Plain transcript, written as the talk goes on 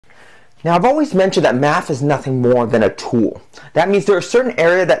Now, I've always mentioned that math is nothing more than a tool. That means there are certain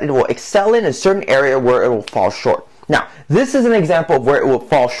area that it will excel in and certain area where it will fall short. Now, this is an example of where it will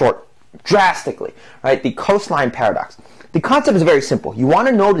fall short drastically, right? The coastline paradox. The concept is very simple. You want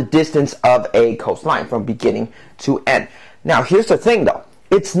to know the distance of a coastline from beginning to end. Now, here's the thing though.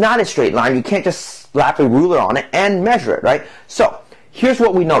 It's not a straight line. You can't just slap a ruler on it and measure it, right? So, here's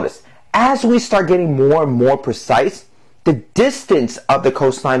what we notice. As we start getting more and more precise, the distance of the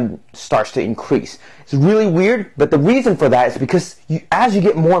coastline starts to increase. It's really weird, but the reason for that is because as you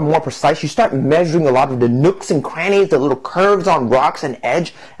get more and more precise, you start measuring a lot of the nooks and crannies, the little curves on rocks and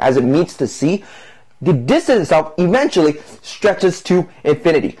edge as it meets the sea. The distance itself eventually stretches to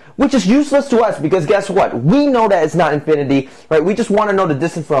infinity, which is useless to us because guess what? We know that it's not infinity, right? We just want to know the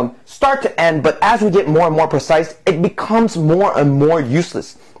distance from start to end, but as we get more and more precise, it becomes more and more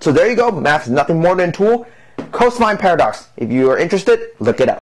useless. So there you go. Math is nothing more than a tool. Coastline paradox. If you are interested, look it up.